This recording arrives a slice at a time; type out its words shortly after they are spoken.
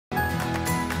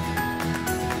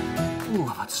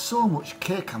had so much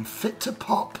cake I'm fit to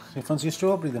pop. So you fancy a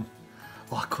strawberry then?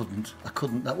 Oh, I couldn't.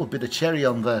 That would be the cherry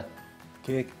on there.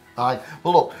 Cake. Aye.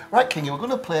 Well, look, right, Kingy, we're going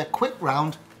to play a quick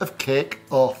round of cake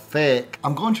or fake.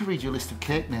 I'm going to read you a list of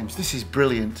cake names. This is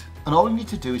brilliant. And all you need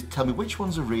to do is tell me which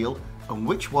ones are real and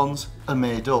which ones are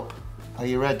made up. Are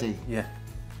you ready? Yeah.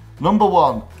 Number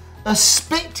 1, a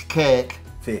spit cake.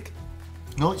 Fake.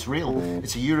 No, it's real.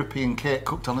 It's a European cake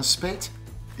cooked on a spit.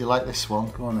 You like this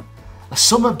one? Go on then. A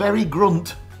summer berry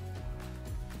grunt.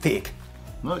 Fake.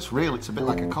 No, it's real. It's a bit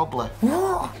like a cobbler.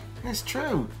 What? It's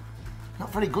true.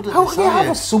 Not very good at How this, can you are have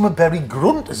you? a summerberry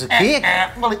grunt as a cake?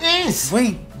 Well, it is.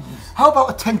 Wait. How about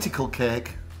a tentacle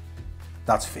cake?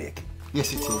 That's fake.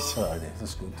 Yes, it is. Oh, yeah,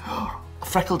 that's good. A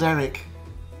freckled Eric.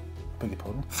 Beg your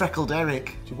pardon. Freckled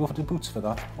Eric. Do you go for the boots for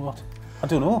that? What? I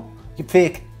don't know. You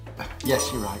fake. Yes,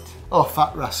 you're right. Oh,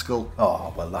 fat rascal.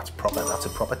 Oh, well, that's proper. That's a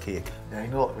proper cake. Yeah, you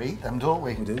know what we eat them, don't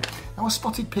we? We do. Now a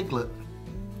spotted piglet.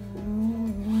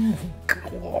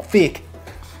 Oh, fake.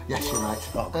 Yes, you're right.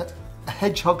 Oh. A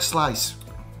hedgehog slice.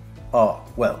 Oh,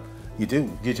 well, you do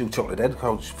chocolate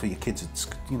hedgehogs for your kids, it's,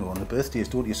 you know, on the birthdays,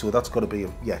 don't you? So that's got to be,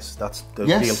 yes, that's the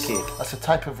real cake. That's a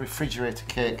type of refrigerator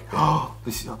cake. Oh,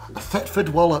 this is a Thetford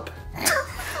wallop.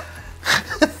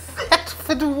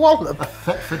 Thetford wallop? A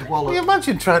Thetford Can wallop. you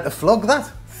imagine trying to flog that?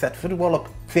 Thetford wallop.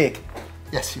 Fake.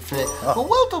 Yes, you fake. Well,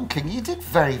 well done, King. You did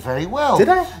very, very well. Did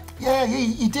I? Yeah,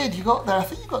 you did. You got there. I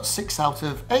think you got 6 out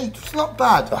of 8. It's not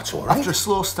bad. That's all right. After a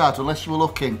slow start, unless you were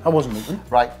looking. I wasn't looking.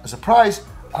 Right, as a prize,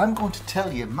 I'm going to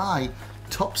tell you my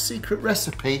top secret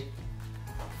recipe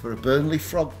for a Burnley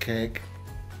frog cake.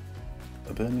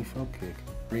 A Burnley frog cake.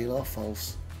 Real or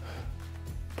false?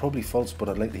 Probably false, but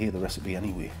I'd like to hear the recipe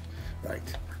anyway.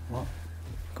 Right. What?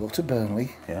 Go to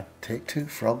Burnley. Yeah. Take 2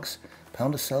 frogs,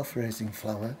 pound of self-raising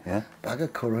flour, Yeah. bag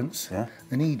of currants, Yeah.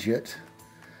 an Egypt,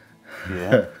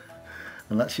 Yeah.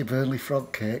 and that's your Burnley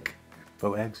frog cake.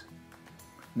 About eggs.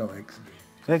 No eggs.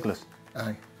 Eggless.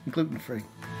 Aye, gluten-free.